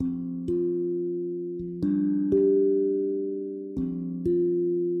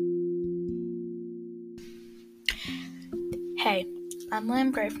I'm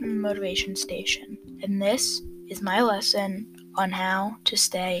Lamb Gray from the Motivation Station, and this is my lesson on how to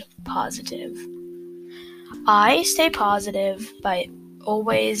stay positive. I stay positive by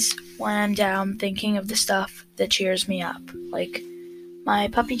always, when I'm down, thinking of the stuff that cheers me up, like my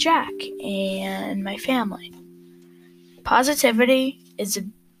puppy Jack and my family. Positivity is a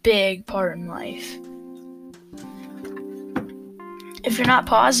big part in life. If you're not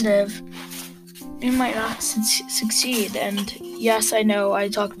positive, you might not succeed. And yes, I know I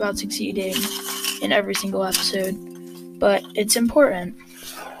talk about succeeding in every single episode, but it's important.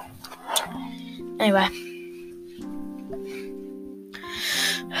 Anyway,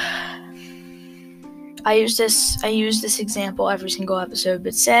 I use this example every single episode,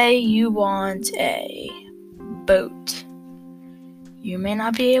 but say you want a boat. You may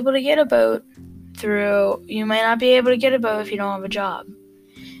not be able to get a boat if you don't have a job.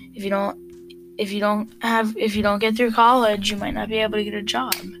 If you don't get through college, you might not be able to get a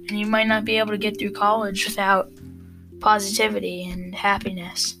job. And you might not be able to get through college without positivity and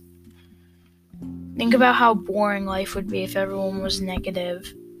happiness. Think about how boring life would be if everyone was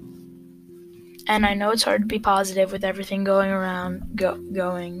negative. And I know it's hard to be positive with everything going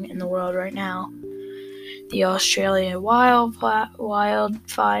in the world right now. The Australia wildfires,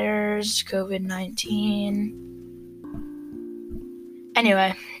 COVID-19.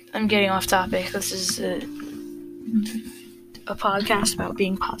 Anyway, I'm getting off topic. This is a podcast about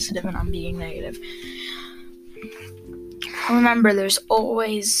being positive, and I'm being negative. Remember, there's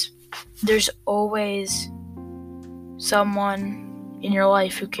always someone in your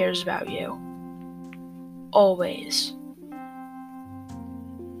life who cares about you. Always.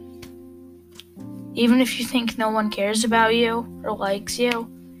 Even if you think no one cares about you or likes you,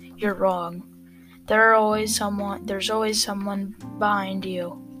 you're wrong. There's always someone behind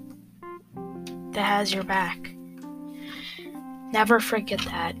you that has your back. Never forget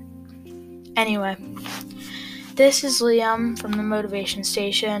that. Anyway, this is Liam from the Motivation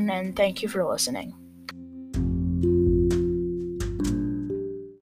Station, and thank you for listening.